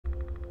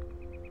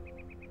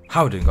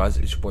How are you doing, guys?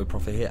 It's your boy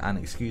Prophet here, and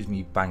excuse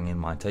me banging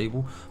my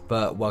table,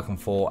 but welcome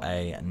for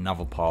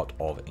another part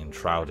of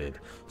Enshrouded.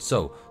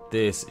 So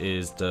this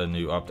is the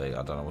new update.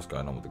 I don't know what's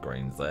going on with the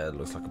grains there. It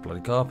looks like a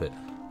bloody carpet.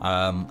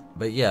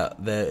 But yeah,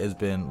 there has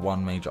been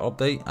one major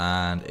update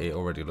and it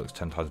already looks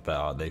 10 times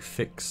better. They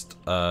fixed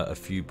a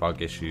few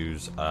bug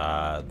issues,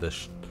 the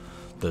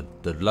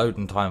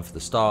loading time for the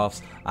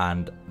staffs,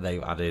 and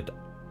they've added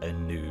a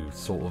new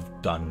sort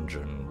of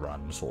dungeon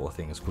run sort of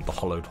thing. It's called the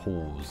Hollowed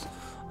Halls.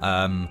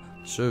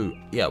 So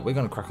yeah, we're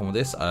gonna crack on with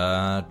this.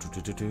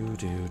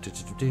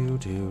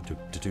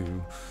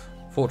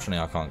 Fortunately,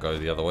 I can't go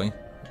the other way.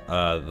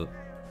 The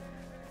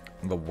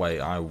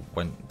way I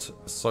went.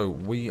 So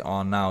we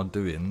are now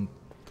doing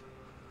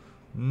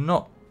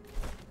not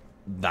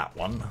that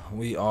one.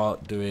 We are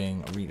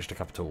doing Reach the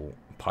Capital.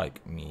 Pike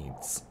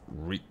needs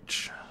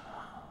Reach.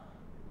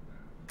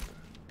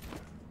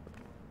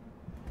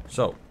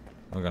 So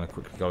we're gonna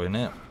quickly go in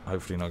here.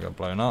 Hopefully not get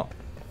blown up.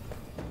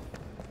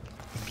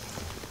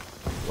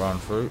 Run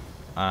through,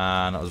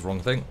 and that was the wrong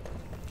thing.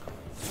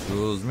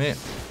 Excuse me.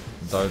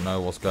 Don't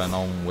know what's going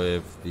on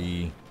with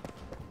the.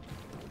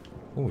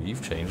 Oh,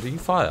 you've changed. Are you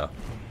fire?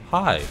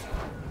 Hi.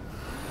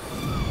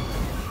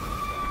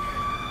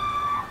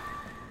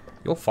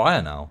 You're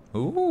fire now.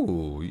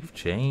 Ooh, you've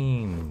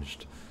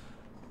changed.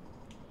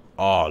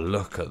 Oh,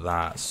 look at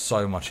that.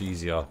 So much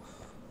easier.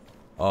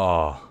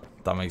 Oh,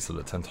 that makes it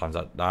look 10 times.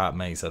 That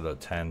makes it look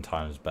 10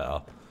 times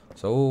better.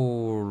 So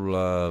all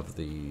of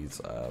these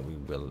we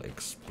will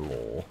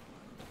explore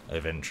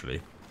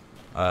eventually.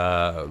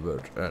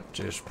 But at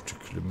this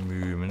particular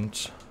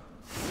moment.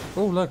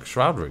 Oh, look,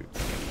 Shroud route.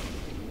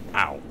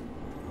 Ow.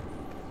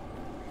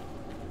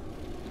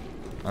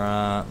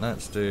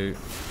 Let's do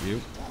you.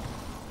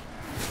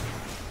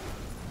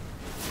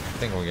 I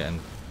think we're getting.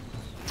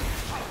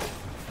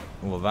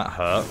 Well, that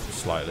hurt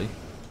slightly.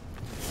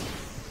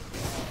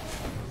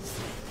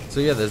 So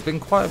yeah, there's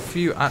been quite a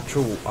few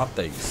actual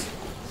updates.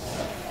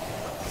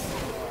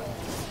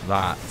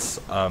 That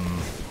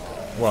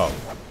well,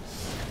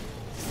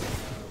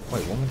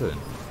 wait, what am I doing?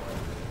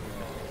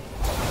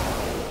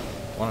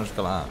 Why don't I just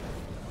go like that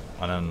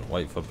and then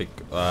wait for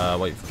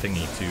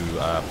Thingy to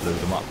blow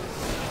them up?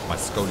 My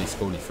Scully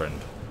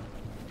friend.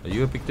 Are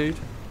you a big dude?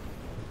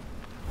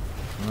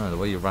 No, the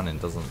way you're running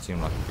doesn't seem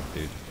like a big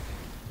dude.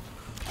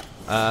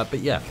 But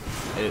yeah,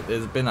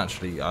 there's been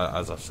actually,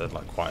 as I've said,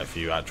 like quite a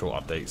few actual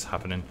updates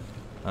happening.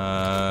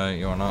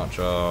 You're an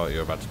archer.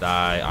 You're about to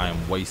die. I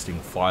am wasting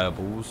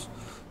fireballs.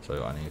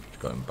 So I need to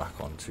go back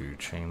onto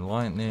chain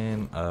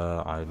lightning.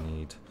 I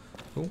need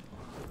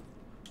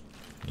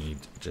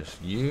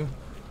just you.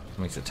 It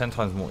makes it 10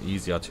 times more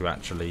easier to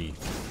actually.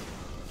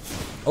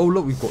 Oh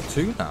look, we've got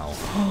 2 now.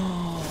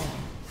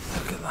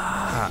 Look at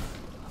that.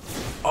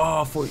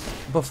 Oh,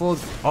 before.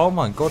 Oh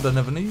my god, I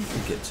never knew you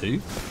could get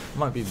 2.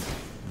 Might be the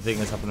thing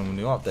that's happening with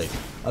the new update.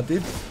 I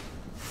did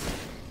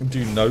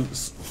do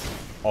notes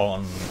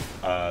on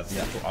the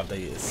actual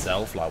update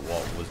itself, like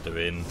what it was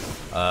doing.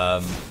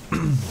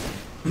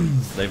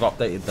 They've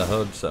updated the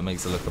HUD so it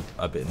makes it look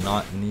a bit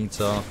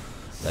neater.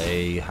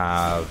 They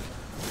have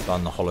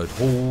done the Hollowed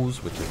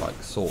Halls, which is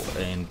like sort of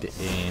in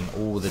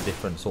all the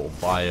different sort of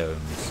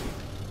biomes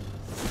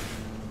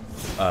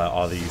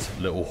are these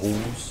little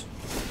halls.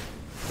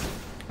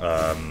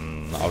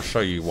 I'll show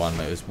you one.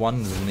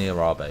 One's near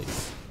our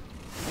base.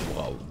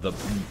 Well,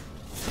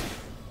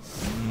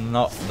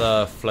 not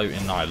the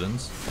floating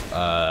islands.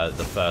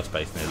 The first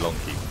base near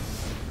Longkeep.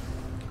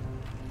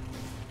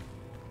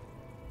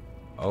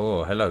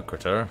 Oh, hello,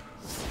 critter.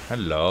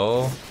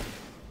 Hello.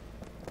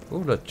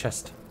 Oh, the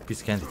chest. Piece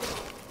of candy.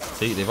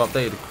 See, they've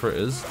updated the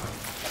critters.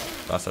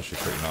 That's actually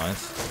pretty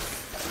nice.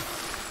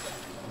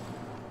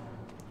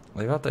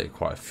 They've updated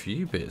quite a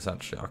few bits,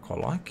 actually. I quite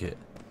like it.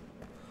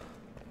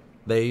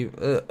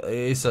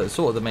 It's sort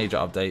of the major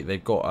update.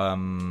 They've got,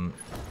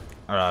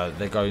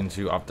 they're going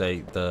to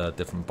update the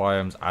different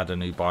biomes, add a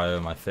new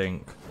biome, I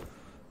think.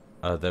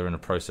 They're in the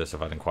process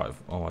of adding quite a.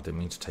 Oh, I didn't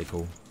mean to take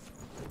all.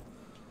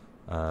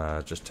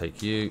 Just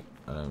take you.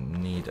 I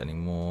don't need any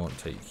more.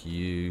 Take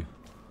you.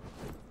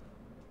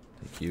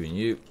 Take you and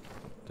you.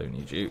 Don't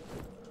need you.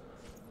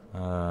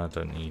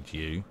 Don't need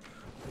you.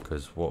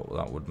 Because what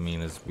that would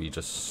mean is we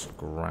just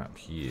scrap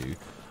you.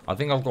 I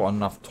think I've got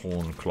enough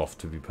torn cloth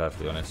to be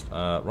perfectly honest.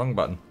 Wrong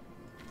button.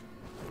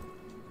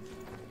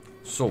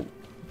 So,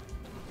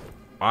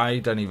 I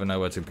don't even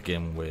know where to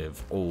begin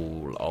with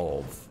all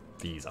of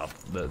these all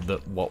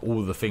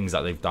the things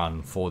that they've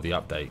done for the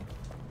update.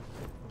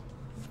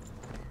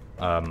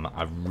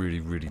 I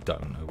really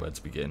don't know where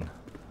to begin.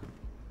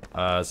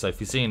 So if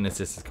you're seeing this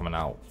is coming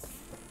out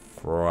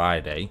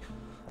Friday.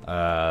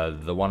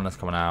 The one that's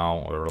coming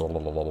out,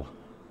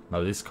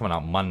 no, this is coming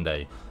out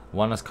Monday. The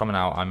one that's coming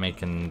out,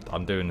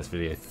 I'm doing this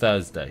video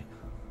Thursday.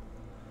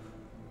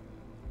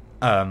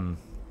 The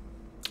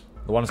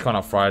one that's coming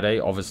out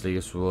Friday, obviously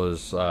this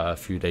was a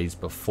few days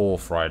before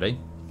Friday.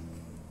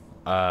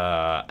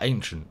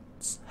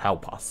 Ancients,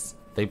 help us.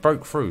 They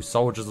broke through,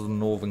 soldiers of the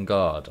Northern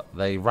Guard.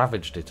 They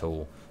ravaged it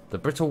all. The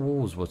brittle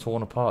walls were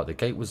torn apart, the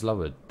gate was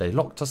lowered. They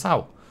locked us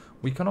out.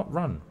 We cannot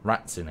run.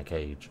 Rats in a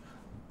cage.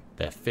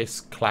 Their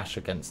fists clash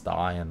against the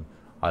iron.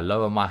 I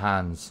lower my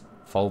hands,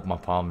 fold my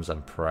palms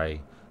and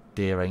pray.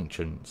 Dear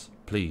ancients,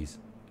 please,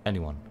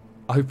 anyone,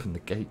 open the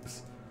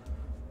gates.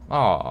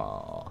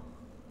 Ah,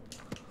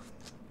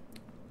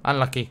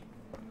 unlucky.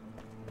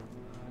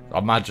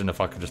 Imagine if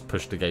I could just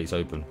push the gates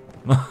open.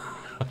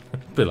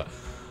 Be like,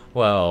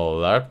 well,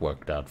 that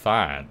worked out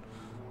fine.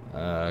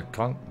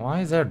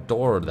 Why is there a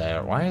door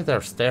there? Why are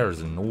there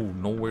stairs and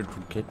nowhere to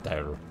get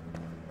there?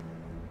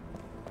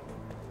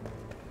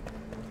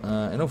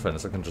 In all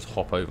fairness, I can just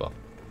hop over.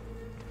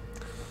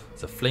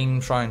 There's a flame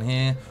shrine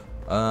here.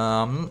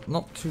 I'm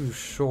not too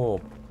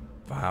sure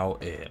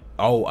about it.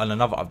 Oh, and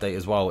another update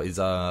as well is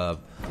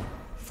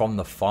from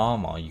the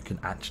farmer you can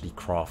actually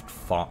craft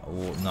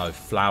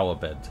flower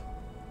bed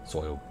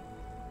soil.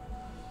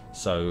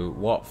 So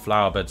what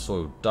flower bed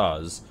soil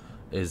does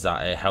is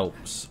that it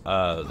helps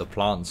the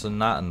plants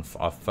and that and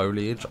our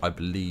foliage, I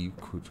believe.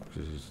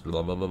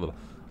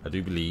 I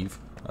do believe.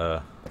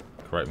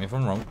 Correct me if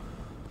I'm wrong.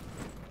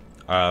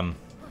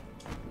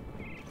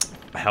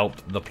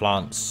 Helped the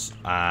plants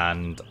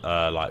and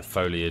like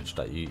foliage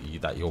that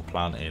you're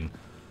planting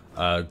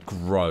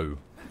grow.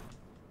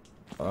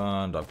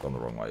 And I've gone the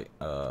wrong way.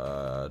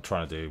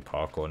 Trying to do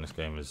parkour in this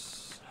game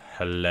is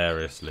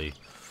hilariously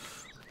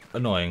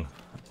annoying.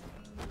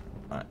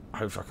 Alright,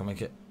 hopefully I can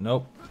make it.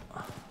 Nope.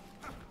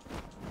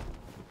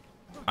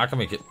 I can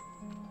make it.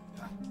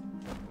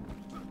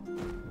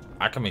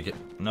 I can make it.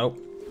 Nope.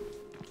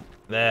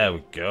 There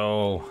we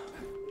go.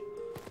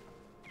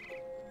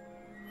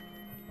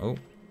 Oh.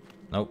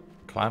 Nope.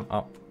 Climb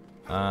up.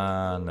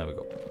 And there we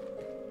go.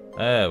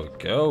 There we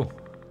go.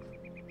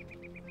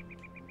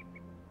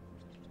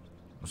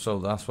 So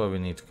that's where we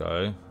need to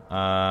go.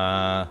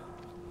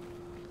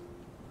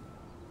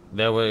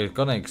 They were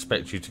gonna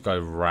expect you to go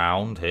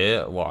round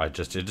here. What I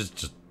just did is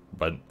just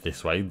went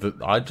this way.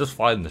 I just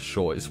find the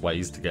shortest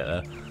ways to get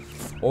there.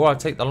 Or I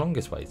take the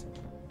longest ways.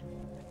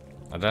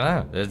 I don't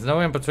know. There's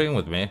no in between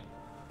with me.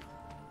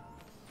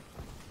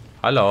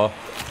 Hello.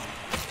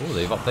 Oh,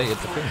 they've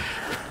updated the thing.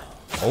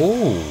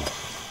 Oh.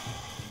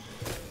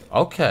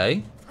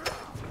 Okay.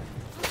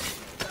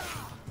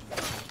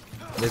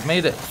 They've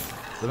made it.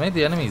 They made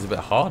the enemies a bit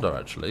harder,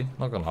 actually.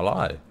 Not gonna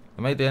lie.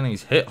 They made the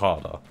enemies hit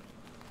harder.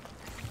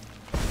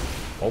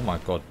 Oh my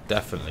god,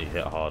 definitely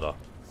hit harder.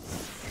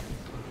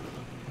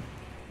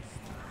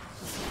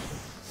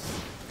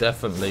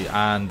 Definitely,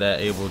 and they're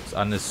able to,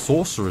 and there's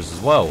sorcerers as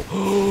well.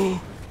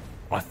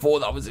 I thought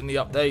that was in the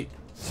update.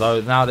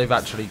 So now they've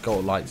actually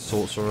got like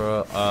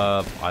sorcerer.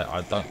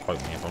 I don't quote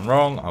me if I'm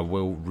wrong. I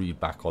will read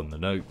back on the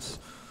notes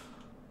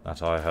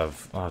that I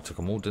have. Oh, I took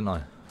them all, didn't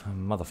I?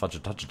 Motherfudger,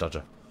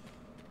 dudger.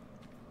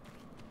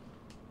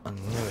 I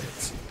knew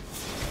it.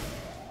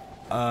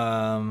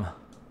 I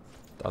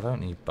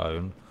don't need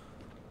bone.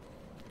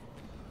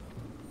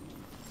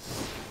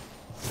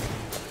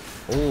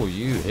 Oh,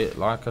 you hit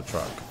like a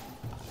truck.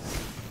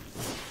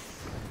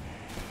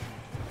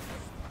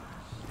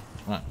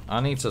 Right, I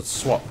need to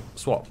swap.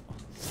 Swap.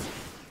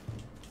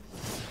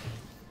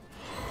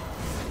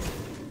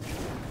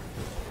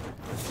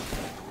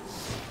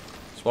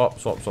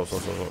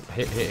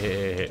 Hit.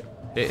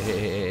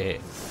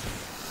 Hit.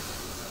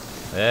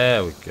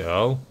 There we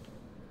go.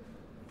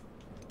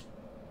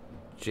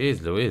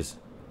 Jeez Louise.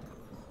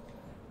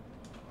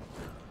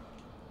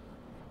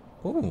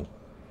 Ooh.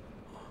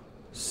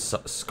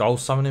 Skull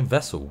summoning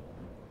vessel.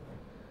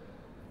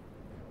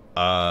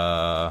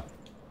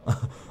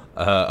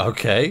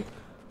 Okay.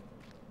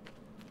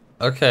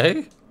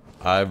 Okay.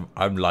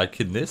 I'm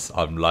liking this.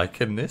 I'm not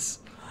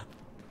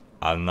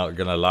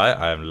gonna lie,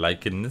 I am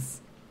liking this.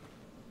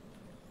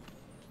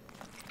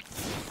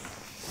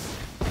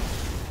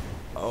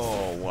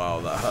 Oh wow,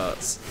 that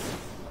hurts.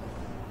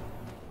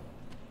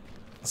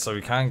 So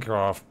we can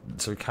craft.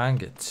 So we can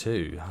get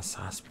two.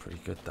 That's pretty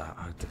good. That.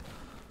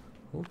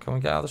 Oh, can we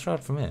get out of the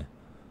shroud from here?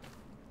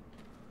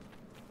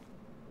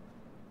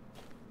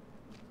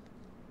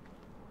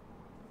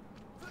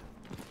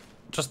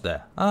 Just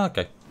there. Ah,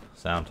 okay.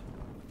 Sound.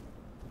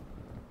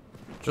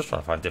 Just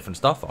trying to find different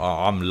stuff.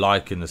 I'm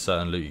liking the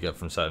certain loot you get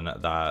from certain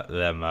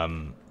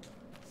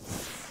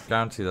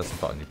guarantee that's a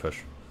button you push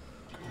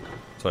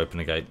to open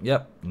the gate.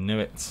 Yep, knew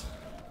it.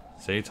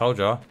 See, told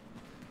ya.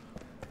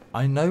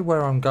 I know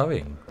where I'm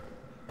going.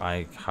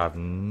 I have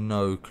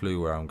no clue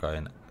where I'm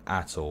going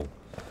at all.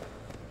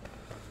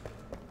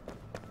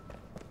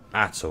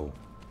 At all.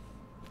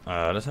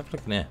 Let's have a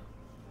look in here.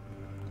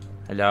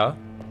 Hello?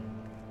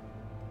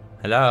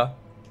 Hello?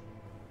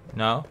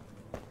 No?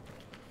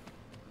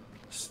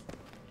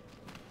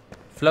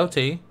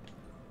 Floaty?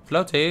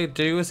 Floaty?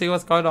 Do you see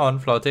what's going on,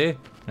 Floaty?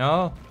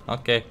 No?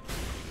 Okay.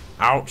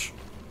 Ouch!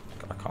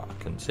 I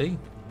couldn't see.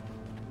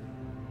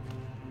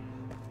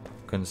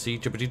 Couldn't see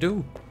jibbity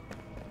doo.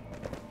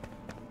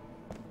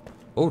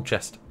 Oh,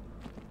 chest.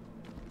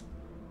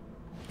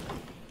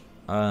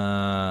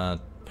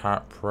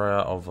 Prayer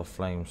of a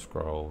Flame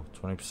Scroll.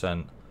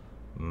 20%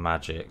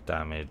 magic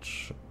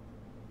damage.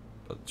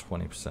 But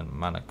 20%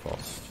 mana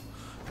cost.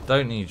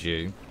 Don't need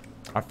you.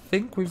 I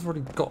think we've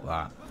already got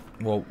that.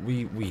 Well,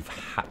 we've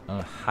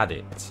had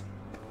it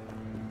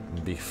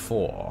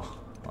before.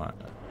 Right.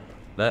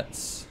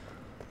 Let's.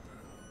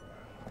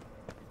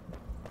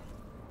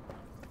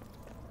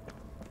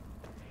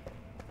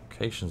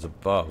 Locations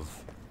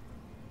above.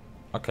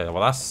 Okay,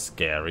 well that's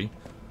scary.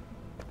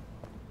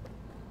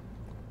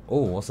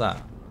 Oh, what's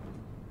that?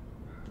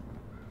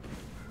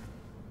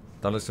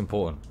 That looks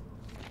important.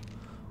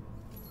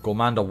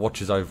 Gormander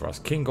watches over us.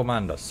 King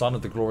Gormander, son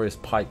of the glorious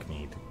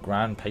Pikemead,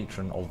 grand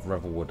patron of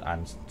Revelwood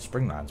and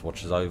Springlands,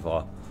 watches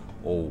over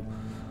all.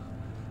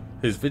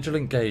 His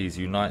vigilant gaze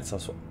unites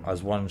us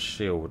as one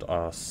shield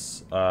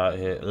us.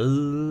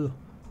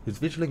 His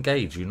vigilant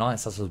gaze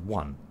unites us as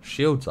one,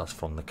 shields us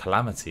from the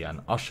calamity and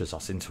ushers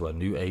us into a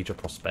new age of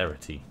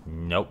prosperity.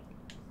 Nope.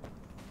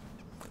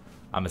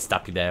 I'ma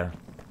stop you there.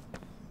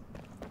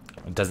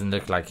 It doesn't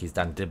look like he's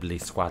done dibbly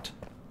squat.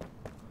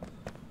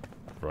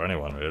 For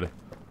anyone, really.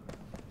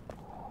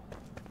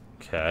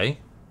 Okay.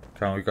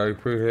 Can we go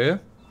through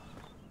here?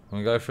 Can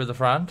we go through the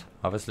front?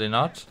 Obviously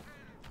not.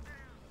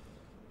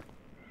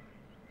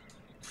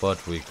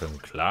 But we can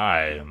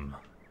climb.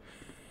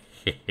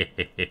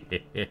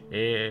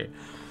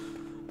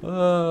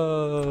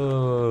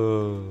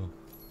 Oh,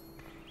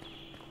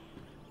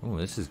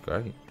 this is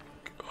great.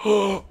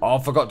 Oh, I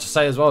forgot to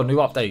say as well, new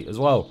update as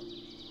well.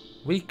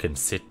 We can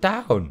sit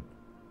down.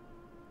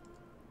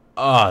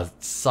 Oh,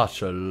 it's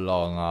such a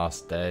long ass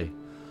day.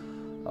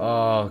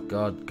 Oh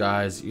god,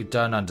 guys, you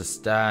don't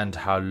understand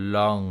how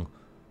long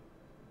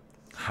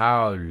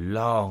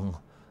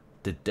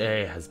the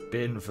day has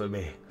been for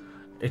me.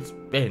 It's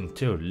been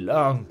too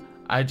long.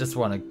 I just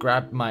want to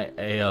grab my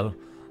ale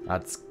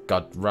that's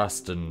got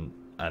rust and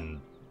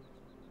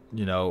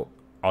you know,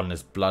 on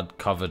this blood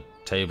covered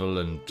table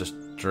and just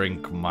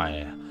drink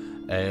my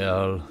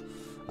ale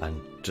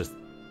and just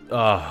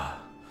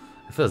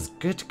it feels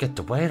good to get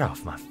the weight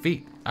off my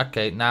feet.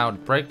 Okay, now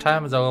break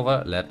time is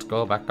over. Let's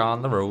go back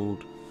on the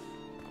road.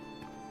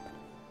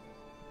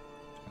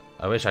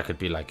 I wish I could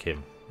be like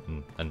him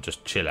and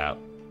just chill out.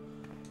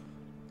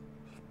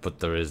 But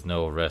there is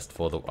no rest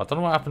for the... I don't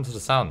know what happened to the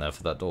sound there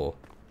for that door.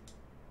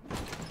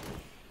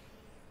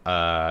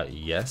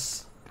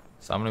 Yes.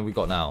 So how many we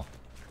got now?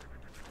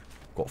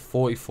 Got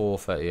 44,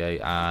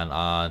 38,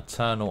 and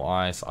Eternal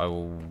Ice.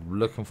 I'm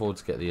looking forward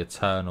to get the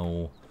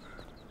Eternal...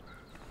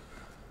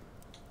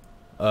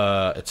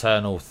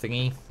 Eternal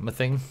thingy, my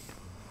thing.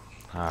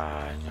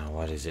 No,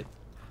 what is it?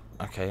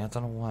 Okay, I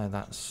don't know why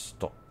that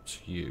stopped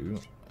you.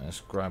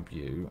 Let's grab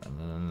you,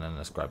 and then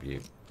let's grab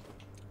you.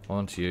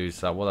 Onto you.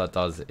 So what that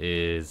does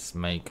is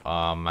make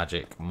our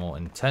magic more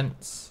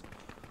intense.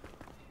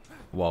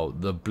 Well,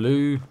 the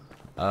blue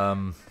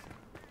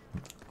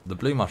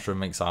mushroom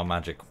makes our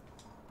magic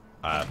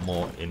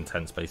more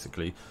intense,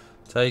 basically.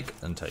 Take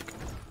and take.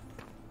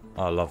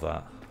 I love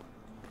that.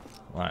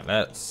 Right,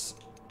 let's.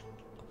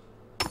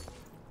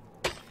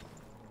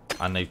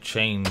 And they've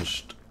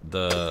changed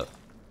the.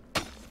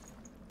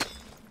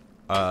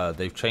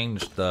 They've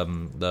changed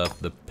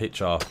the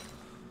picture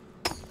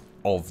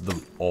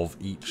of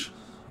each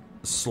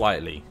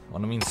slightly.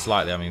 When I mean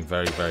slightly, I mean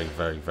very, very,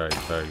 very, very,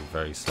 very,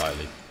 very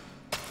slightly.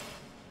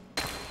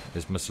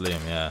 It's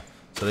Muslim, yeah.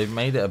 So they've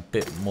made it a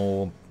bit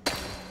more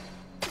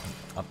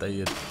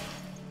updated.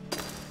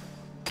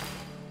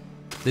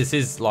 This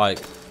is like,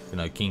 you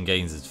know, King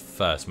Gaines'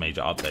 first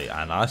major update,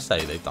 and I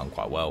say they've done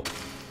quite well.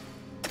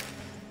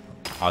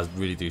 I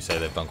really do say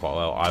they've done quite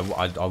well.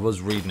 I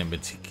was reading it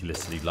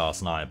meticulously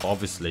last night, but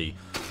obviously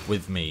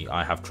with me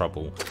I have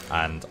trouble,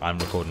 and I'm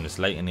recording this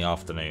late in the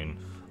afternoon.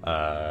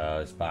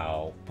 It's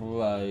about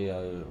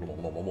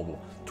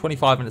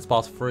 25 minutes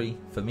past 3.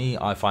 For me,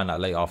 I find that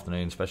late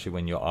afternoon, especially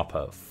when you're up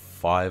at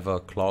 5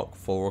 o'clock,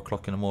 4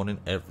 o'clock in the morning,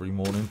 every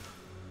morning.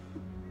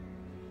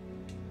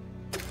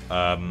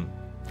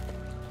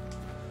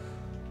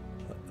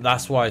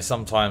 That's why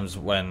sometimes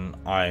when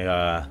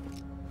I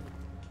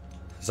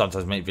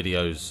sometimes make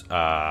videos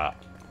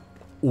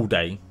all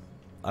day.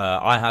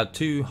 I had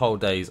 2 whole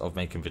days of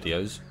making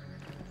videos,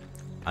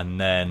 and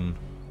then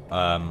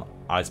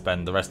I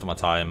spend the rest of my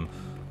time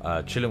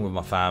chilling with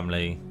my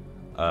family,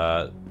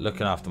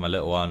 looking after my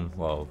little one.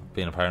 Well,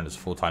 being a parent is a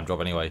full-time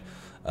job anyway.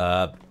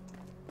 But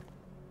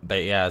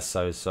yeah,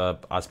 so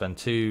I spend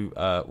 2,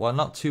 well,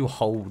 not 2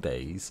 whole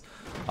days.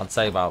 I'd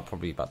say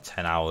probably about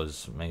 10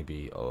 hours,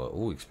 maybe.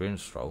 Oh,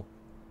 experience scroll.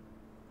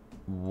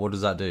 What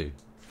does that do?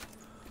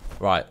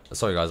 Right,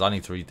 sorry guys, I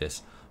need to read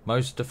this.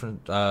 Most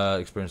different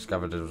experience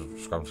scavengers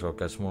Scavengers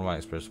get more amount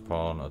of experience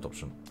upon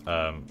adoption.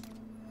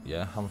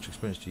 Yeah, how much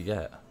experience do you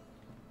get?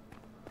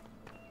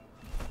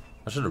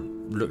 I should have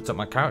looked at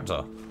my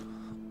character.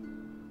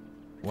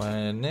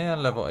 We're near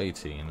level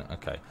 18.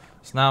 Okay,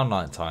 it's now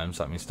night time,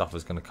 so that means stuff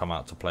is going to come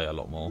out to play a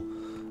lot more.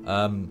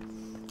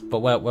 But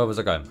where was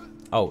I going?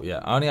 Oh yeah,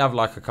 I only have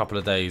like a couple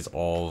of days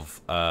of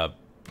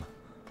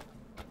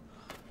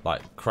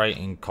like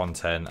creating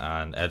content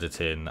and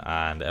editing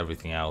and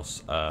everything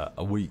else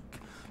a week.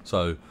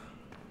 So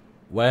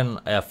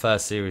when a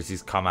first series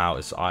is come out,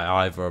 it's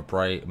either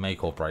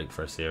make or break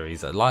for a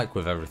series. Like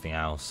with everything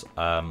else,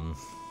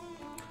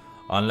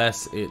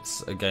 Unless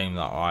it's a game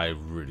that I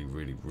really,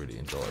 really, really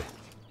enjoy.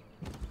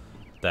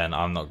 Then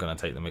I'm not going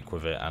to take the mick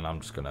with it, and I'm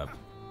just going to,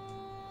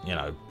 you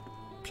know,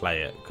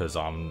 play it because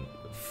I'm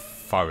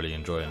thoroughly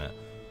enjoying it.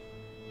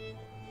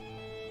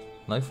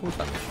 No full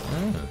damage.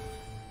 Oh.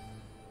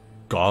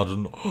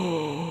 Garden.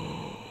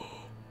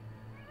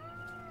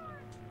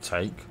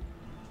 Take.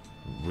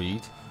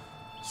 Read.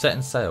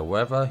 Setting sail.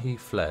 Wherever he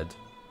fled,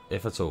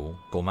 if at all,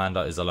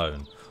 Gormander is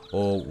alone,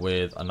 or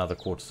with another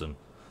courtesan.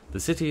 The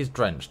city is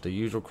drenched. The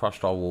usual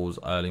crushed our walls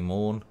early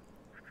morn.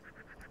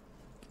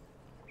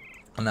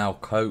 And now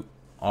coat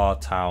our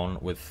town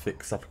with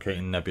thick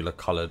suffocating nebula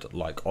coloured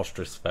like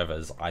ostrich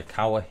feathers. I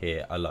cower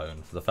here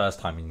alone for the first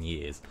time in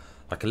years,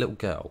 like a little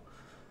girl.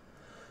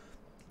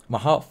 My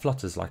heart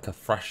flutters like a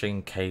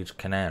thrashing caged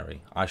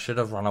canary. I should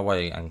have run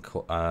away and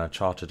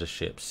chartered a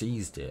ship,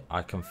 seized it.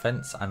 I can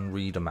fence and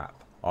read a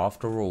map.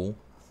 After all,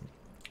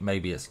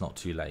 maybe it's not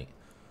too late.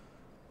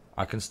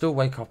 I can still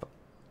wake up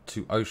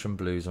to ocean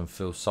blues and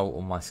feel salt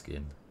on my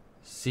skin.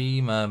 See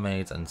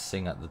mermaids and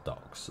sing at the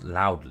docks,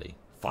 loudly.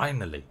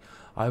 Finally,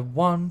 I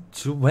want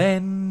to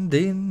end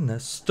in a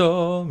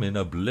storm, in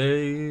a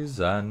blaze,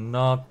 and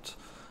not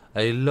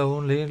a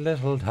lonely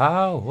little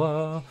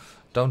tower.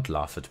 Don't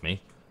laugh at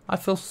me. I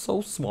feel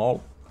so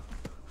small.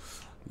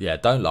 Yeah,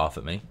 don't laugh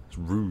at me. It's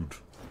rude.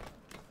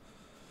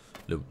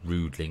 Little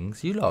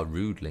rudelings. You lot are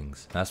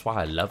rudelings. That's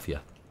why I love you.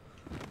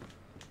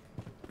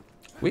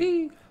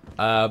 Whee!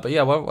 But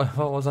yeah, what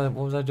was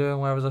I doing?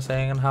 Where was I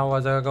saying? And how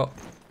was I got?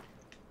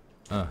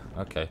 Oh,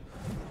 okay.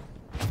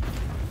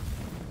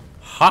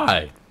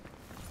 Hi!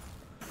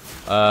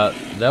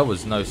 There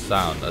was no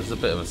sound. There's a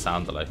bit of a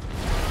sound delay.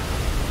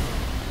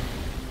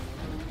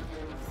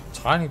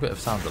 Tiny bit of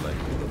sound delay.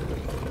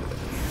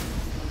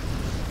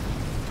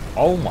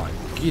 Oh my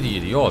giddy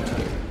idiot.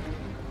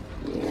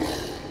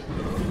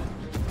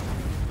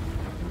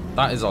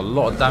 That is a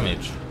lot of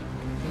damage.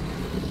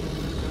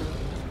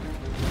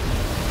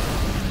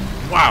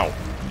 Wow.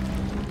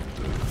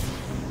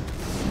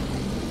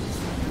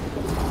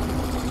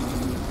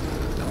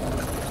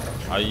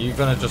 Are you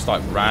gonna just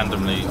like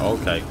randomly?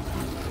 Okay.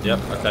 Yep,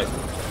 okay.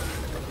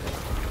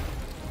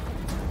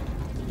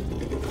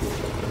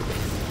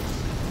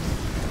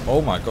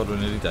 Oh my god, we're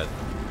nearly dead.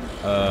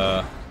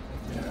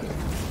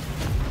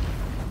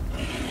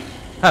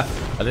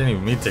 I didn't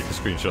even mean to take a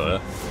screenshot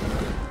there.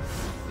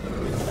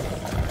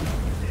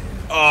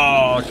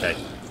 Oh, okay.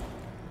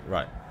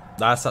 Right.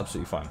 That's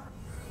absolutely fine.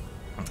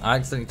 I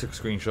accidentally took a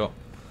screenshot.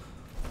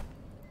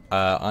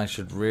 I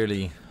should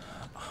really...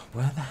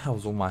 Where the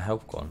hell's all my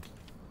health gone?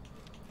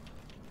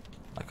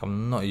 Like,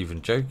 I'm not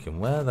even joking.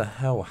 Where the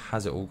hell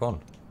has it all gone?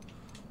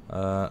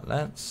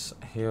 Let's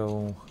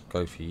heal.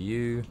 Go for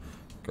you.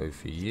 Go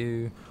for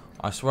you.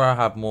 I swear I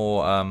have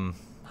more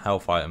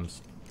health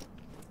items.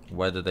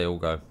 Where did they all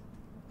go?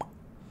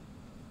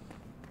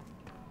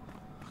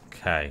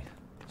 Okay.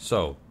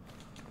 So,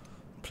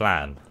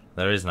 plan.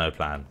 There is no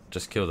plan.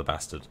 Just kill the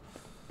bastard.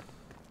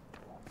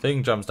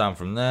 Thing jumps down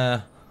from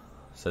there.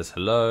 Says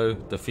hello.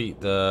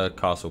 Defeat the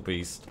castle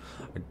beast.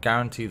 I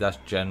guarantee that's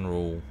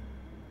General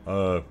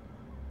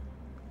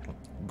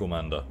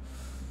Gormander.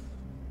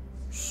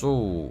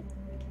 So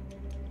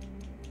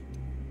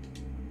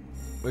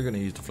we're gonna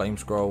use the flame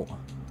scroll.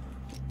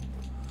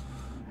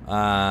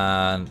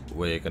 And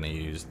we're gonna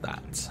use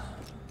that.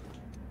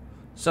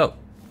 So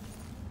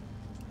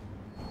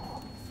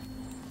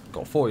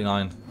got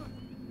 49.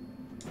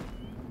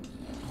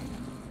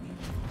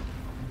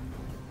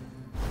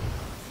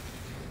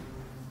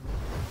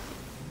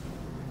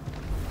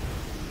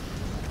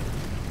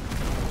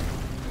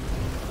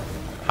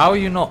 How are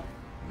you not?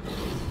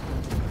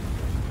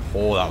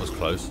 Oh, that was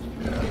close.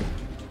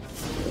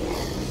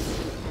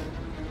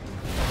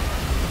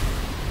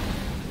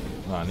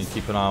 Right, I need to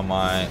keep an eye on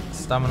my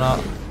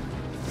stamina.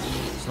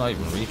 It's not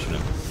even reaching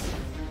him.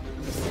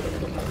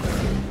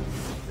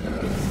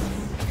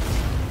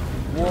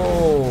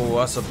 Whoa,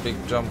 that's a big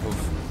jump of...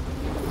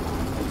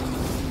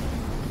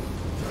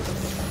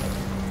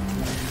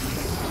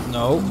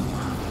 No.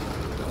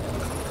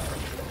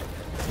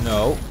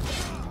 No.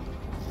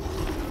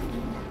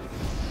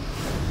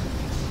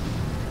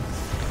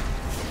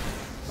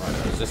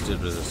 Resisted.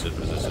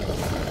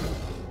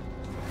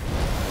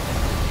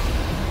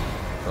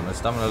 Got no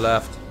stamina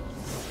left.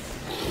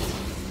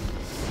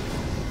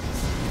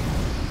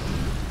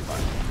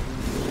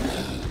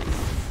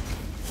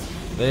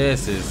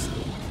 This is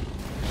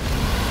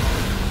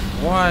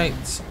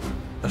quite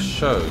a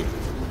show.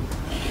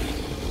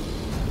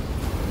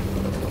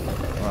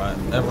 Right,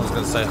 everyone's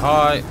gonna say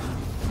hi.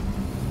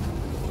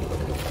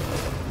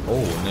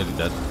 Oh, nearly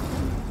dead.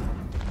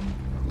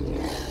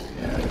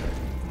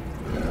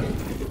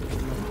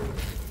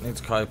 Need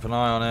to keep an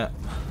eye on it.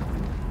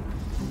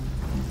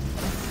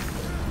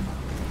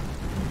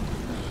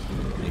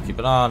 Need to keep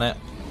an eye on it.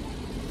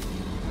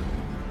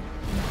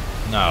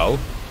 No.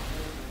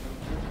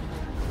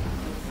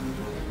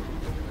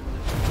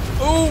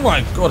 Oh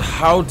my god,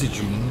 how did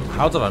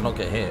I not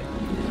get hit?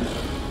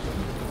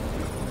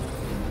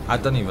 I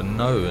don't even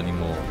know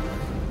anymore.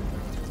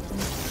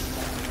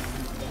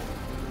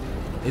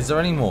 Is there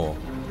any more?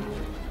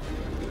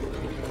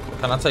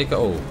 Can I take it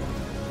all?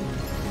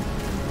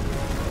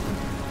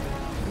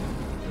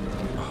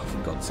 Oh, for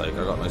God's sake,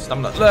 I got no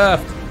stamina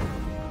left.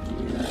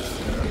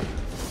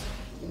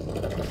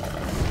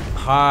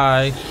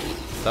 Hi.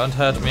 Don't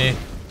hurt me.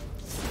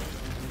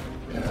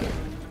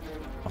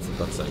 Oh, for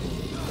God's sake.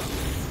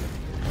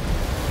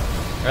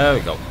 There we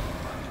go.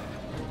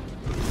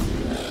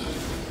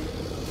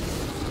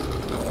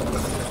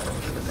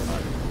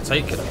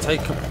 Take a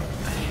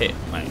hit,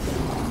 mate.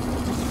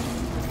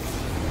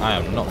 I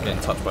am not getting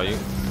touched by you.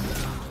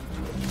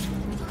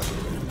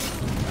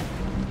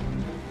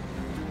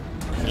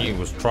 He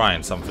was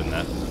trying something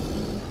there.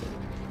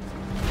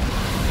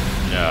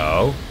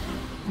 No.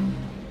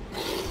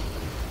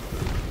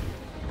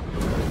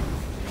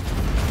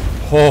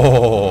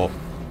 Oh,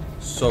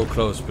 so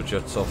close, but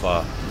yet so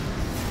far.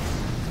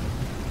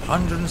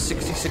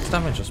 166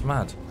 damage, that's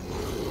mad.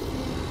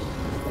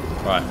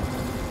 Right.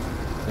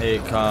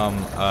 Here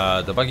come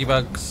the buggy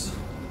bugs.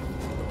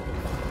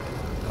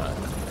 Right.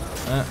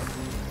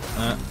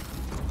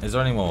 Is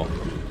there any more?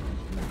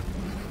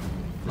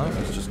 No,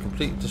 it's just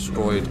completely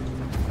destroyed.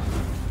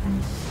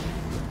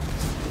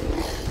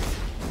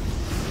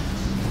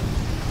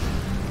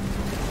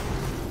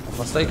 If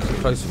I stay too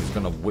close to him, he's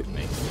gonna whip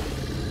me.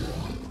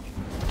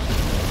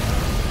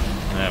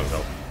 There we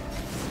go.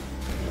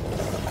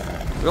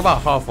 We're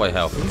about halfway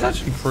health. He's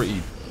actually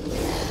pretty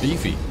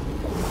beefy.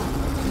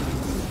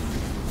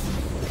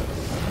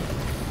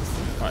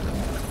 Right.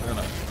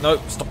 No,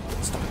 stop.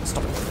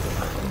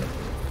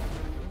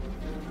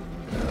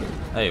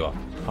 There you are.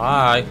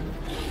 Hi. I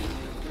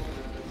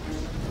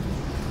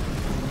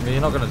mean,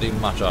 you're not going to do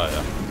much, are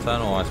you?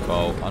 Eternal Ice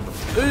Bowl.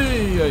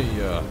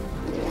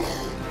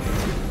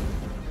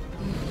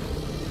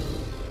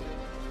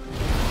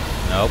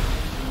 Nope.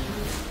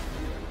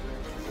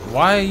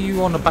 Why are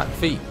you on the back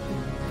feet?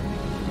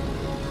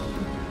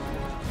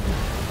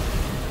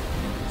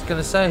 I was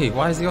going to say,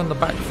 why is he on the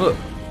back foot?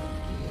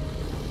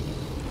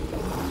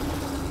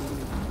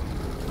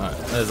 Alright,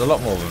 there's a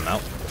lot more of them now.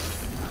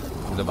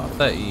 With about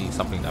 30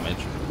 something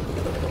damage.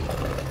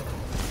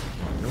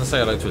 I'm going to say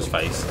hello to his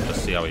face and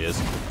just see how he is.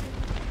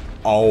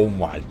 Oh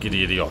my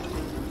giddy idiot.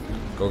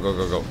 Go, go,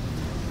 go, go.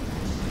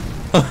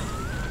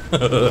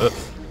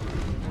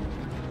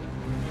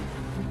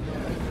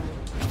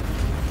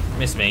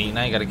 Miss me,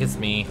 now you gotta kiss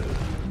me.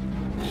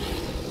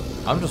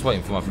 I'm just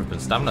waiting for my flipping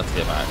stamina to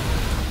get back.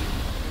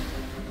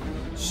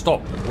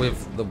 Stop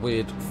with the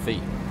weird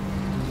feet.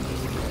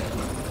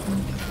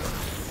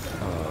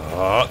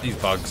 Oh, these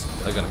bugs,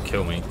 they're gonna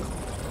kill me.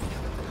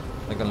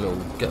 They're gonna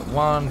get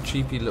one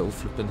cheapy little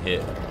flipping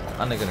hit,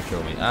 and they're gonna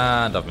kill me.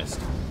 And I've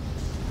missed.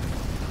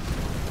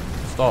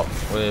 Stop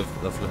with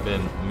the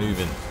flipping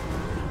moving.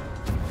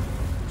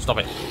 Stop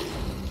it.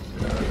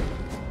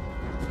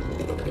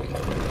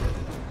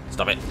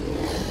 Stop it.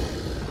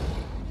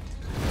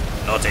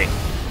 Naughty.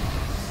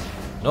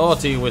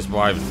 Naughty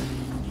Wyspwyvern.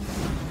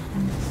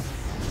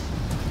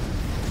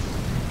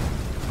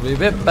 It'll be a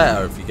bit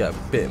better if you get a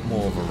bit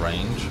more of a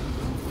range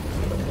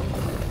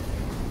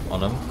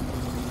on them.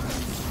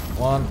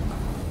 1,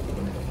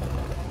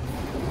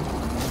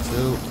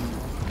 2,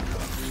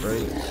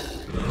 3.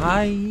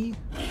 Hi.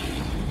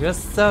 You're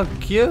so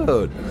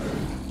cute.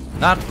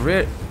 Not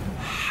real.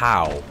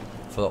 How?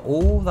 For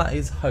all that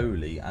is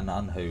holy and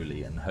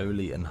unholy and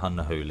holy and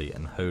unholy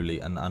and holy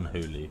and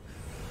unholy,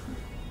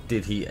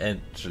 did he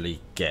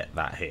actually get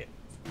that hit?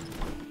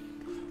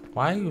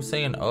 Why are you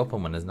saying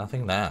open when there's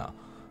nothing there?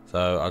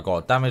 So I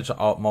got damage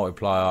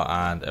multiplier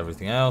and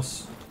everything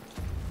else.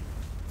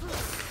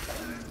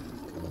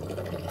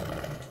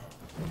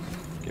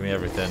 Give me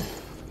everything.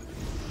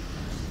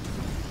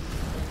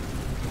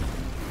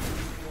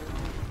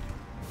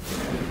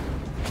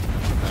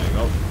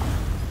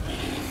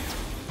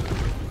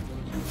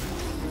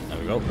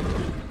 Go.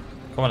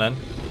 Come on in.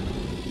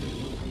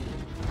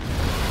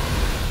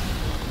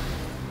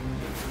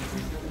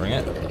 Bring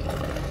it.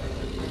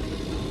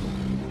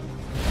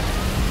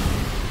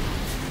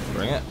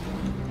 Bring it.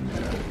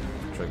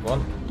 Trick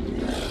one.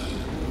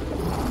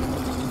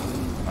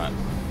 Right.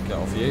 Get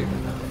off you.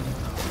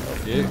 Get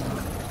off you.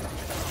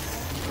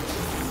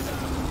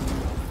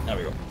 There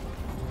we go.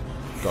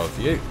 Go off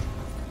you.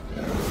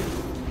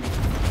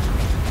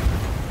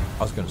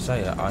 I was going to say,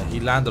 he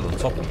landed on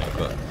top of me,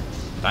 but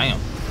damn.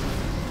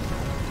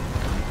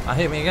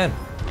 Hit me again.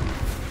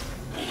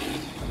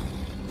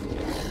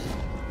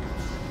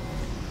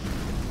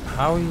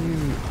 How are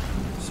you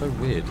so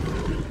weird?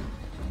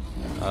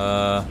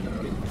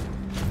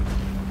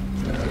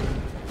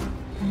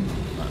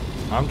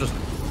 I'm just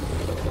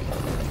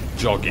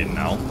jogging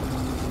now.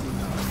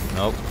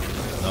 Nope.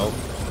 Nope.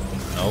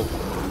 Nope.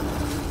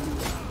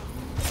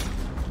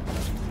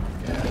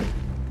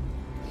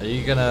 Are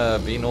you gonna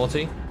be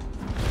naughty?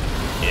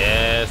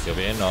 Yes, you're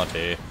being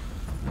naughty.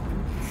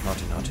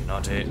 Naughty, naughty,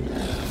 naughty.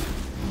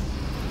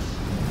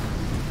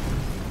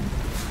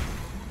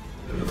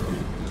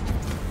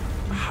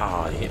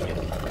 Ah, he hit me.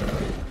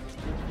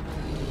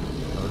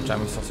 Oh,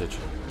 jammy sausage.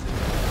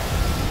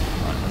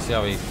 Right, let's see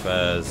how he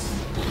fares.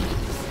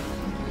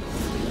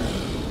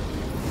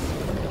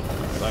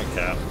 Don't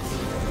care.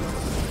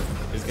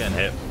 He's getting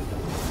hit.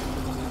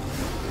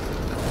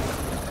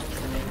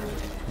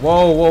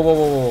 Whoa, whoa, whoa,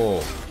 whoa,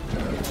 whoa.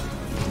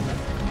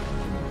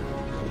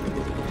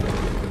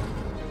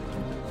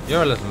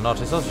 You're a little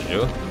naughty sausage,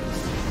 you.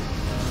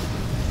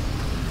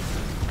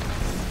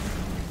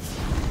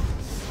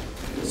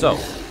 So,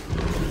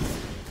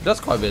 that's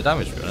quite a bit of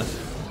damage, to be honest.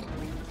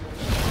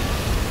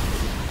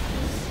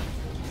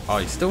 Oh,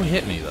 he still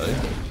hit me, though.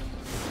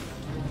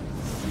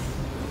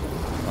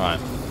 Right,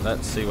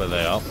 let's see where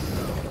they are.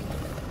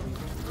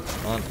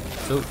 1,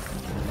 2.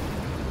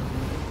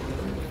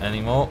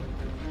 Any more?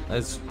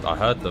 I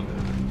heard them.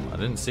 I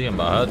didn't see them,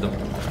 but I heard them.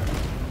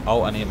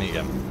 Oh, and he hit me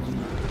again.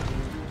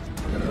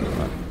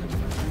 Right.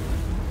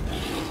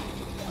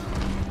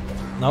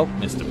 Nope,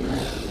 missed him. I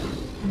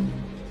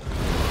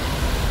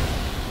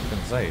was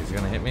gonna say, is he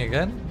gonna hit me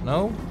again?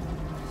 No?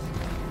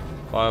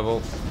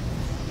 Fireball.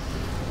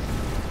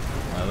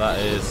 Now that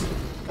is.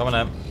 Come on,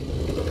 Em.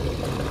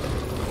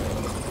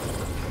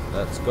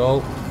 Let's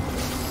go.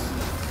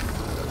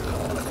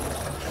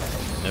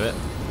 Knew it.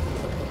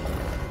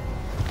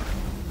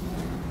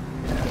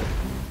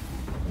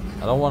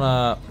 I don't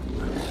wanna.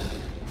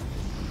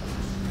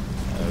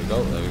 There we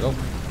go, there we go.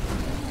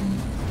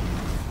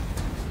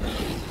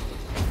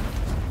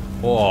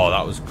 Oh,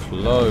 that was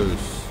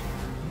close.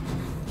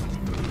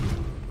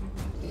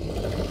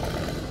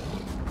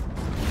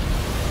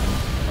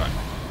 Right.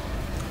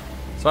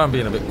 Sorry I'm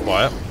being a bit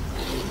quiet.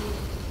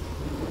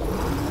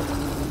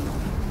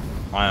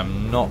 I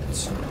am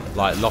not,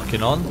 like,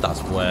 locking on.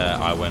 That's where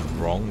I went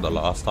wrong the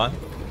last time.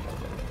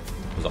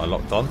 Was I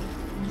locked on?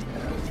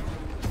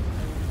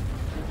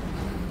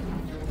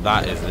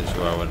 That is literally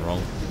where I went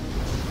wrong.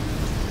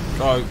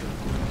 Go.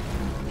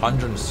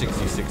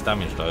 166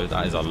 damage though.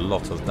 That is a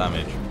lot of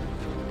damage.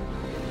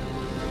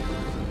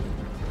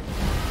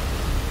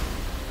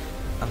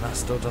 And that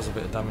still does a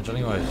bit of damage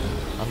anyway.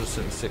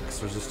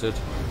 166 resisted.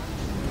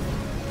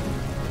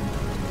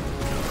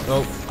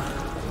 Go.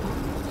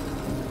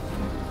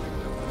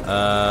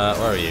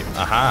 Where are you?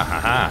 Aha,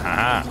 aha,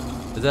 aha.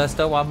 Is there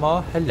still one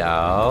more?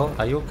 Hello?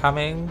 Are you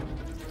coming?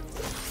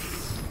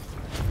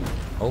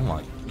 Oh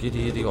my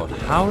giddy god.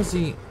 How is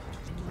he?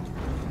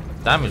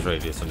 Damage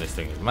radius on this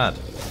thing is mad.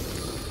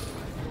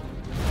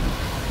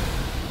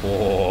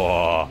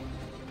 Oh,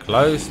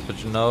 close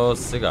but no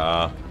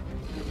cigar.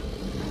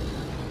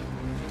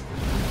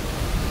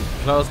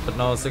 Close but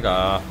no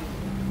cigar.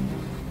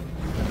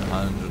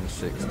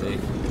 160.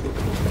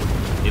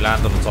 He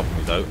landed on the top of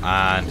me though,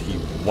 and he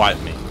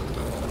wiped me.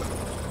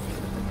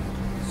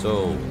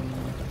 So,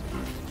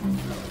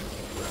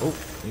 oh,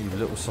 you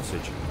little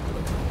sausage.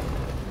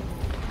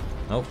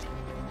 Nope.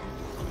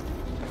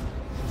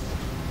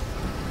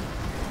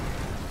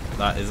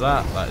 That is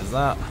that. That is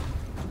that.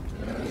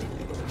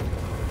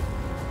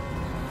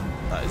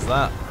 That is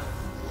that.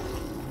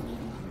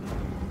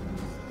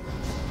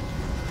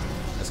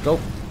 Let's go.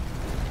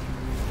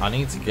 I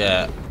need to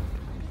get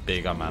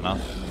bigger mana.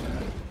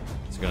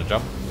 He's gonna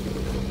jump.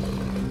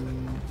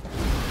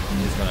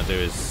 He's gonna do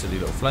his silly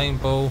little flame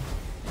ball.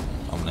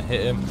 I'm gonna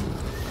hit him.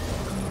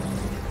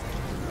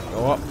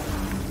 Go up.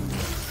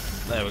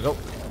 There we go.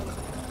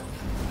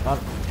 1,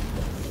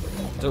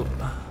 2.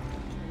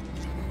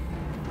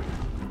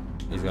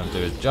 He's gonna do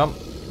his jump.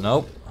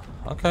 Nope.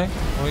 Okay.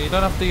 Well, you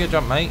don't have to do your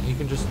jump, mate. You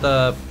can just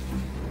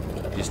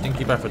you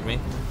stinky breath with me,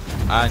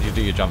 and you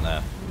do your jump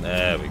there.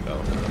 There we go.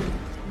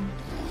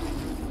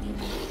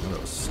 A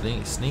little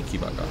sneaky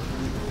bugger.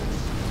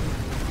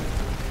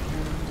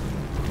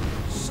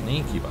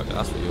 Sneaky bugger.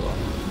 That's what you are.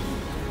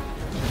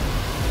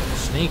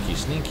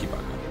 Sneaky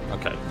bugger.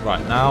 Okay.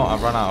 Right now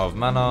I've run out of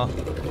mana.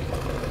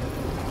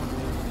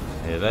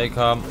 Here they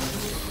come.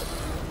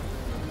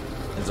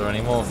 Is there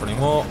any more for any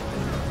more?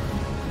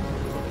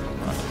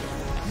 Right.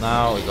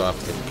 Now we gotta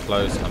have to get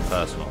close and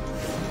personal.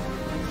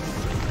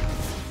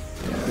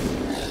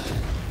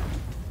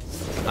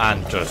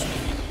 And just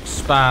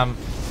spam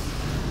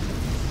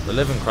the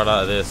living crud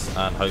out of this,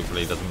 and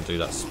hopefully he doesn't do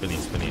that spinny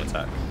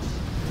attack.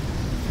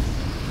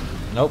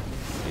 Nope,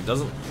 he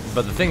doesn't.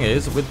 But the thing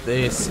is, with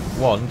this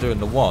wand, doing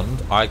the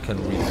wand, I can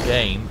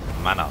regain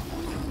mana.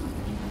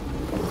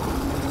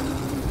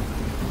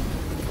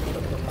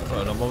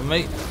 So don't bother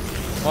me.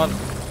 1,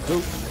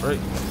 2, 3,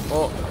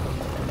 4.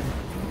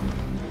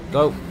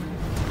 Go.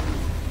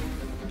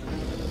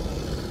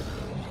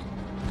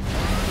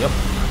 Yep.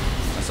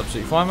 That's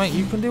absolutely fine, mate.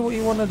 You can do what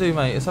you want to do,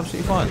 mate. It's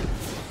absolutely fine.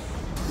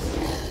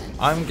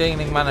 I'm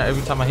gaining mana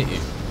every time I hit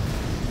you.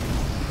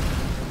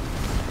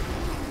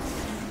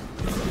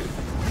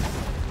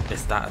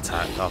 It's that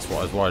attack. That's what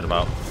I was worried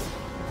about.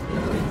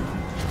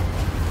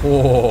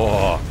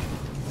 Oh,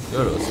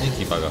 you're a little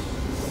sneaky bugger.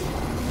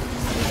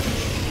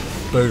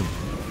 Boom.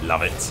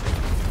 Love it.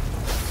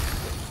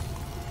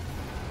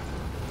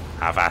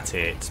 Have at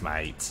it,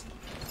 mate.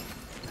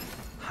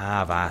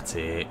 Have at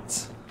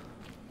it.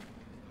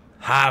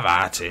 Have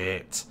at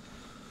it.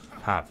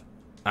 Have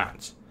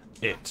at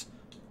it.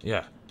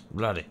 Yeah.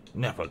 Bloody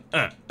nipple.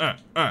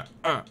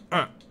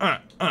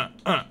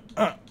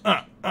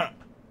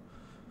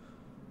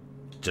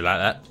 Do you like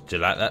that? Do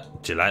you like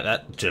that? Do you like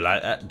that? Do you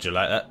like that? Do you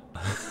like that?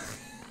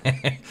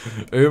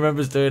 Who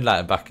remembers doing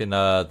that back in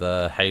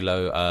the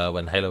Halo,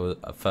 when Halo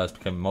first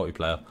became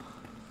multiplayer?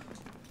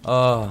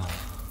 Oh.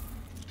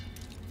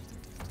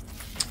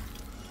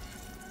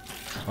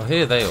 Well,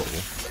 here they all.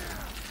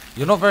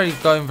 You're not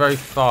going very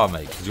far,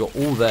 mate, because you're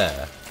all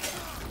there.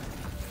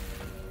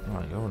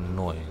 Right, you're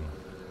annoying.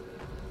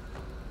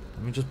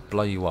 Let me just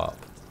blow you up.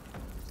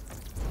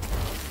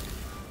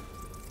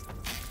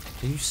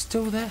 Are you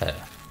still there?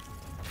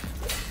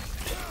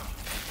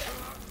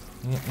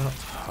 You're not.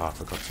 Oh,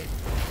 for God's sake.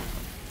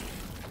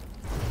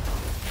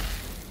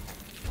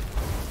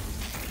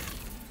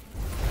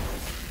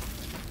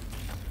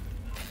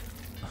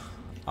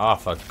 Oh,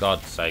 for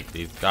God's sake,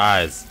 these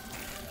guys.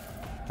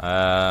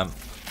 Come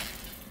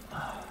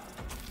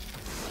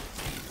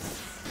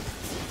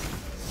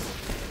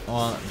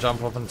on,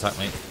 jump up and attack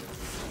me.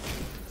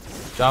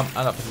 Jump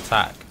and up and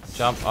attack.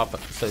 Jump up.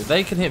 So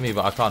they can hit me,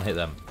 but I can't hit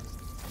them.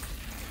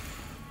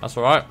 That's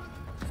alright.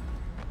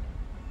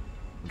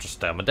 I'll just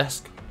stay on my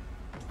desk.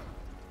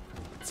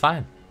 It's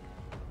fine.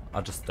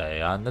 I'll just stay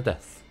on the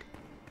desk.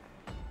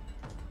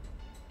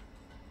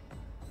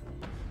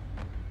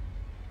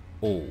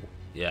 Oh,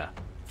 yeah.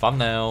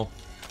 Thumbnail.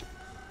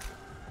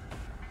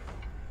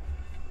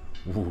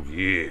 Oh,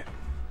 yeah.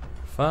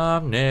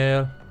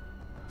 Thumbnail.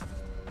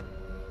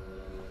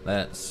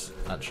 Let's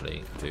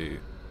actually do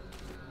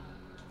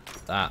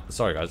that.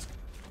 Sorry, guys.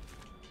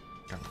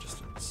 Camera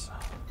distance.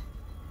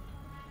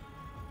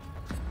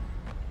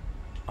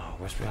 Oh,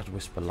 wish we had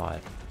Whisper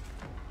Light.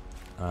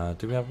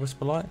 Do we have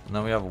Whisper Light?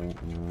 No, we have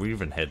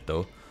Wyspwyvern Head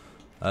though.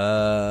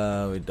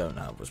 We don't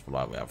have Whisper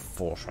Light. We have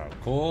 4 Shroud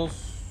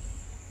Cores.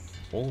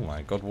 Oh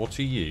my God, what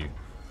are you?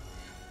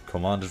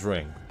 Commander's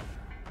Ring.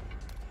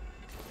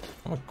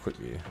 I'm gonna equip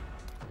you.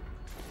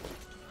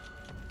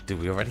 Do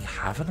we already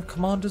have a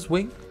Commander's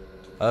Ring?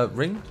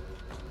 Ring?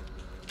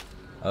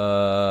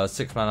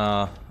 6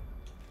 mana.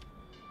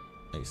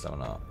 8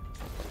 stamina.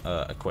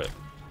 Equip.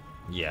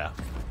 Yeah.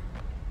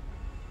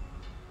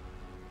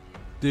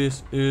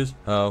 This is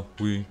how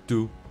we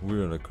do.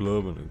 We're in a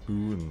club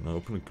and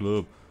open a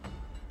club.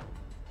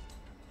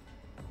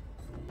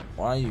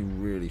 Why are you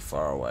really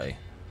far away?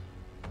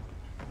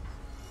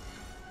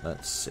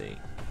 Let's see.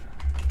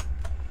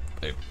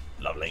 Oh,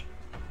 lovely.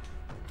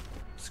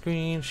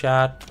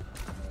 Screenshot.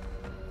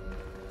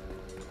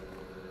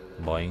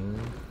 Boing.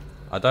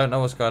 I don't know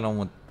what's going on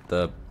with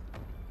the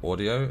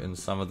audio in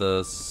some of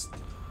the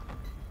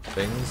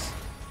things,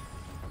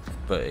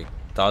 but it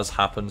does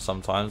happen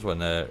sometimes when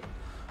there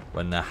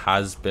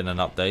has been an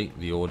update.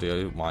 The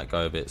audio might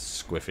go a bit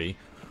squiffy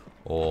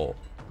or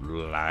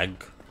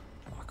lag.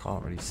 I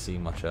can't really see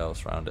much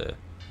else around here.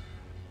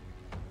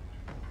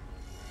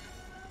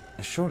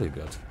 I surely be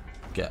able to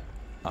get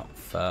up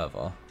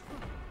further.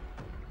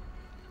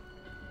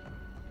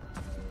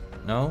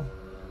 No?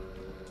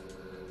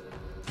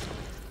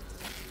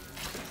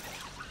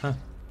 Huh.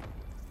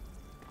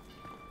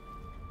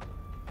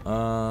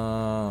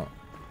 I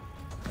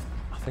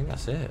think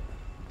that's it.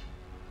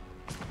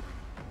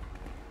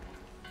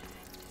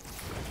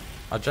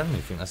 I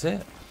genuinely think that's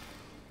it.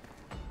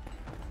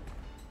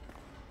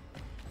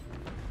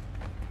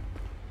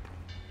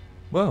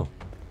 Whoa.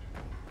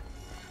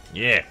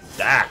 Yeah,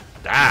 da.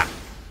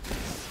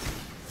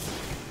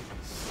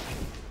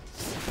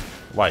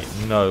 Wait,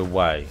 no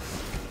way.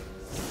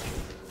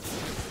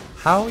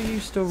 How are you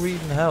still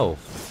reading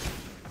health?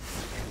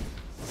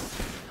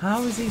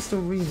 How is he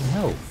still reading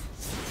health?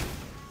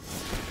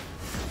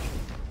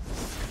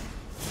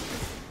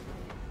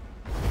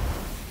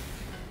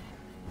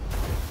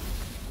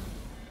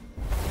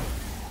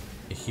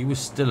 He was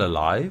still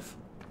alive?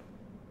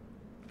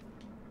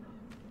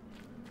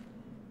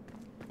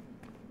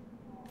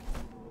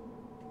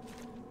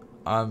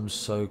 I'm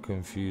so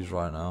confused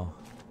right now.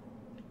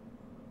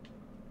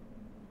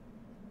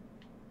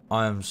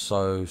 I am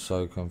so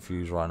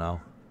confused right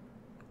now.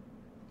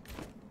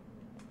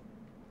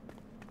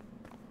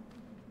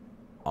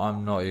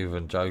 I'm not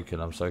even joking.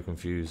 I'm so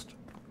confused.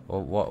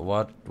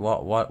 What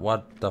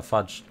the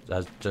fudge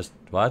has just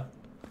what?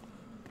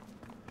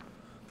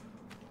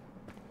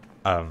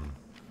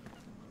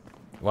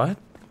 What?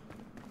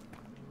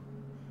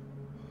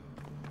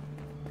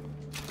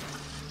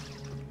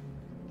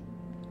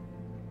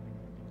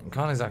 We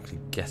can't exactly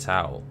get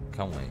out,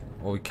 can we?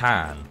 Well, we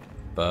can,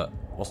 but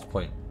what's the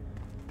point?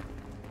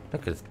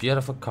 Look at this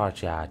beautiful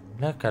courtyard.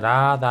 Look at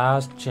all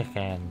those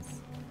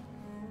chickens.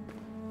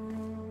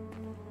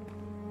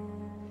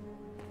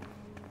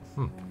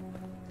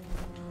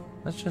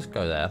 Let's just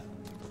go there.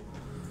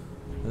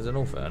 There's an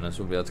all fairness,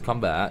 we'll be able to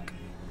come back.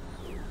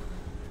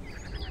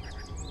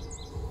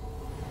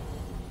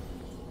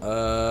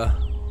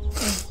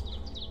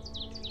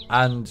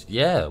 And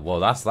yeah,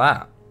 well, that's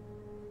that.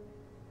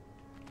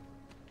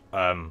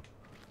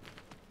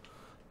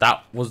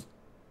 That was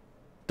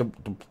the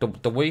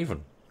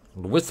Wyvern,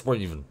 the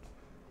Wyspwyvern.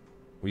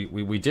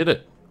 We did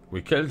it.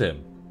 We killed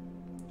him.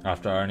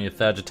 After only a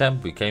 3rd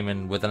attempt, we came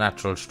in with an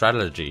actual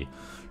strategy,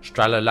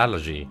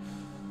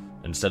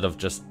 instead of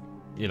just,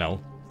 you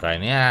know,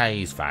 going, yeah,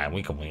 he's fine,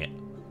 we can wing it.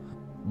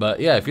 But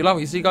yeah, if you like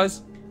what you see,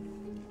 guys,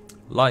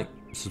 like,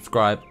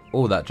 subscribe,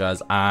 all that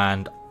jazz,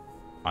 and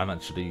I'm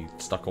actually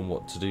stuck on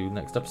what to do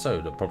next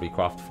episode. I'll probably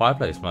craft a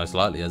fireplace, most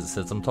likely, as it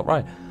says on the top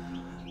right.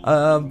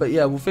 But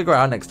yeah, we'll figure it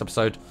out next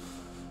episode.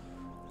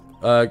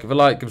 Give a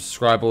like, give a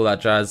subscribe, all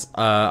that jazz.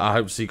 I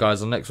hope to see you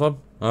guys on the next one.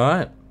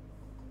 Alright,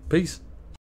 peace.